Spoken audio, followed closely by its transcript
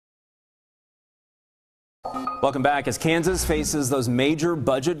Welcome back. As Kansas faces those major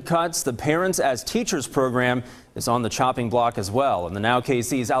budget cuts, the Parents as Teachers program is on the chopping block as well. And the Now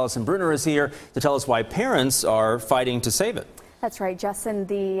KC's Alyson Bruner is here to tell us why parents are fighting to save it. That's right, Justin.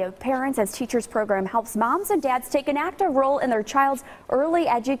 The Parents as Teachers program helps moms and dads take an active role in their child's early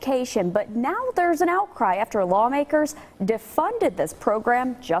education. But now there's an outcry after lawmakers defunded this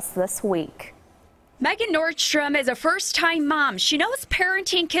program just this week. Megan Nordstrom is a first-time mom. She knows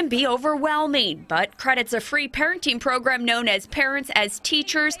parenting can be overwhelming, but credits a free parenting program known as Parents as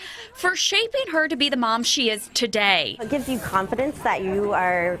Teachers for shaping her to be the mom she is today. It gives you confidence that you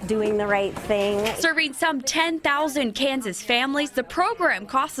are doing the right thing. Serving some 10,000 Kansas families, the program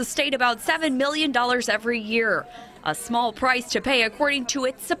costs the state about $7 million every year. A small price to pay according to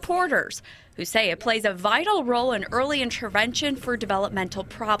its supporters, who say it plays a vital role in early intervention for developmental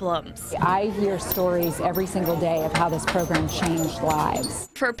problems. I hear stories every single day of how this program changed lives.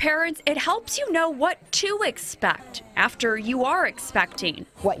 For parents, it helps you know what to expect after you are expecting.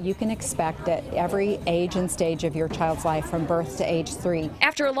 What you can expect at every age and stage of your child's life from birth to age 3.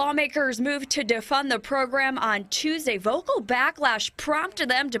 After lawmakers moved to defund the program on Tuesday, vocal backlash prompted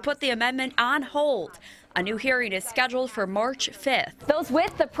them to put the amendment on hold. A new hearing is scheduled for March 5th. Those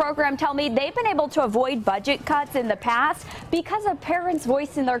with the program tell me they've been able to avoid budget cuts in the past because of parents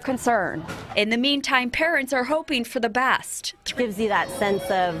voicing their concern. In the meantime, parents are hoping for the best. It gives you that sense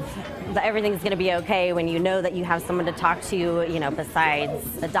of that everything's going to be okay when you know that you have someone to talk to,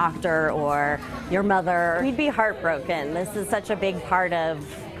 besides a doctor or your mother. We'd be heartbroken. This is such a big part of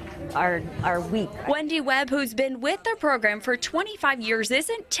our week. Wendy Webb, who's been with the program for 25 years,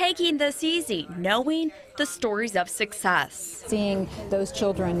 isn't taking this easy, knowing the stories of success. Seeing those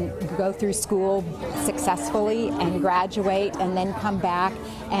children go through school successfully and graduate and then come back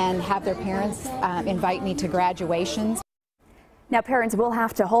and have their parents invite me to graduations. Now, parents will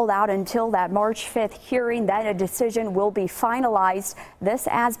have to hold out until that March 5th hearing. Then a decision will be finalized. This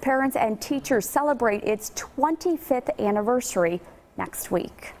as Parents and Teachers celebrate its 25th anniversary next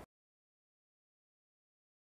week.